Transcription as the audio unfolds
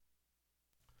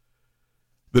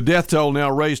The death toll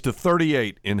now raised to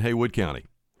 38 in Haywood County.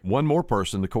 One more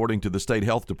person, according to the state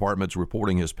health department's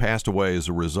reporting, has passed away as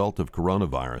a result of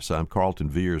coronavirus. I'm Carlton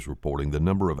Veers reporting. The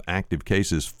number of active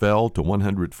cases fell to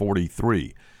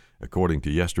 143, according to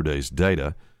yesterday's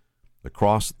data.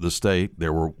 Across the state,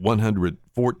 there were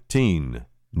 114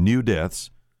 new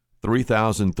deaths,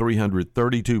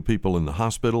 3,332 people in the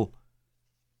hospital,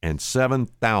 and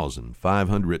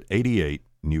 7,588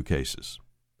 new cases.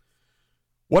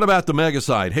 What about the mega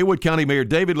site? Haywood County Mayor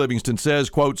David Livingston says,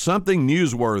 quote, something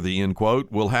newsworthy, end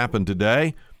quote, will happen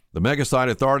today. The mega site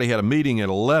authority had a meeting at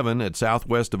 11 at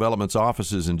Southwest Development's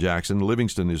offices in Jackson.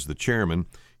 Livingston is the chairman.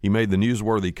 He made the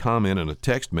newsworthy comment in a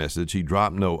text message. He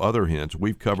dropped no other hints.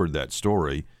 We've covered that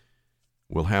story.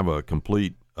 We'll have a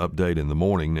complete update in the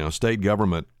morning. Now, state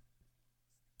government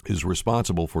is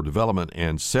responsible for development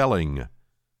and selling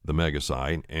the mega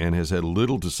site and has had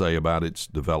little to say about its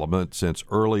development since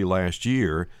early last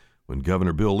year when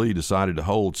Governor Bill Lee decided to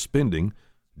hold spending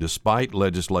despite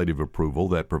legislative approval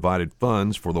that provided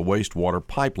funds for the wastewater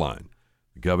pipeline.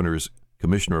 The governor's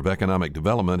Commissioner of Economic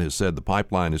Development has said the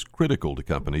pipeline is critical to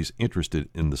companies interested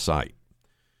in the site.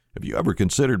 Have you ever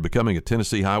considered becoming a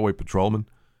Tennessee Highway Patrolman?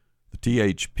 The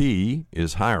THP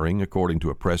is hiring, according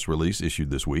to a press release issued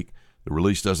this week. The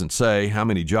release doesn't say how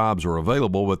many jobs are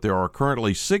available, but there are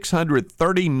currently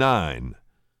 639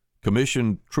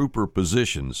 commissioned trooper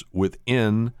positions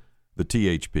within the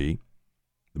THP.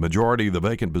 The majority of the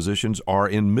vacant positions are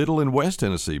in Middle and West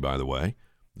Tennessee, by the way.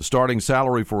 The starting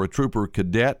salary for a trooper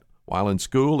cadet while in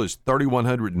school is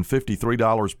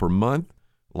 $3,153 per month.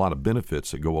 A lot of benefits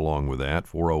that go along with that,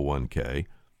 401k.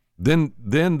 Then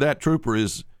that trooper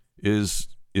is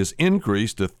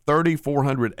increased to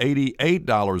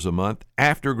 $3,488 a month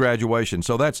after graduation.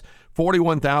 So that's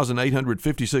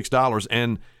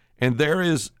 $41,856. And there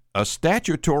is a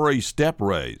statutory step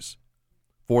raise.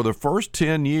 For the first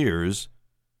 10 years,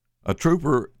 a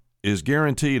trooper is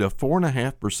guaranteed a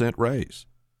 4.5% raise.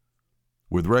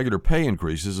 With regular pay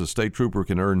increases, a state trooper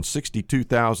can earn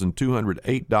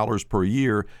 $62,208 per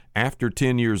year after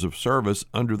 10 years of service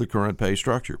under the current pay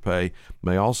structure. Pay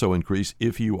may also increase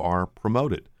if you are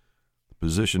promoted. The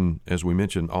position, as we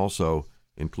mentioned, also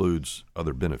includes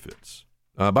other benefits.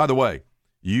 By the way,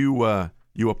 you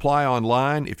apply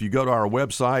online. If you go to our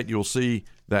website, you'll see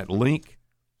that link.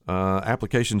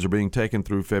 Applications are being taken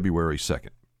through February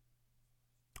 2nd.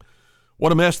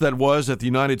 What a mess that was at the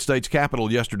United States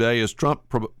Capitol yesterday as Trump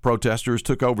protesters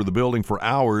took over the building for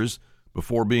hours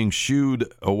before being shooed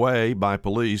away by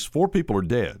police. 4 people are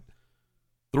dead.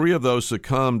 3 of those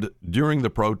succumbed during the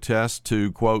protest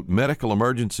to, quote, medical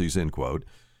emergencies, end quote.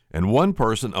 And one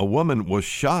person, a woman, was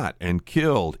shot and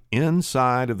killed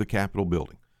inside of the Capitol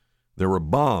building. There were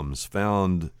bombs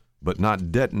found but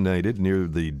not detonated near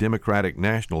the Democratic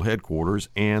National Headquarters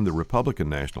and the Republican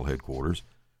National Headquarters.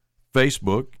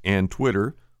 Facebook and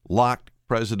Twitter locked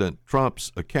President Trump's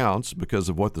accounts because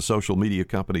of what the social media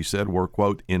company said were,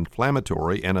 quote,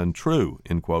 inflammatory and untrue,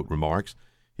 end quote, remarks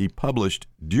he published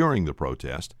during the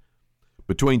protest.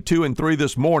 Between 2 and 3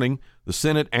 this morning, the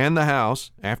Senate and the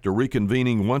House, after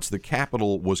reconvening once the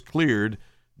Capitol was cleared,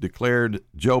 declared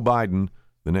Joe Biden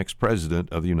the next president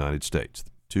of the United States.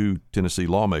 2 Tennessee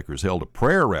lawmakers held a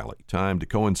prayer rally timed to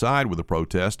coincide with the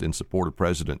protest in support of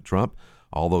President Trump.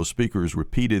 Although speakers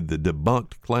repeated the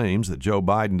debunked claims that Joe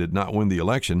Biden did not win the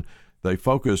election, they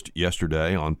focused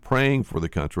yesterday on praying for the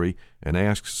country and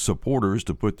asked supporters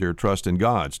to put their trust in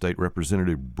God. State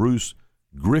Representative Bruce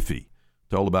Griffey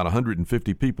told about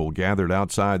 150 people gathered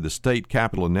outside the state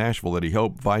capitol in Nashville that he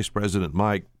hoped Vice President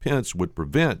Mike Pence would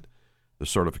prevent the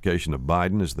certification of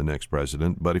Biden as the next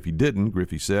president. But if he didn't,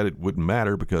 Griffey said it wouldn't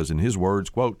matter because, in his words,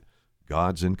 quote,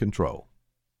 God's in control.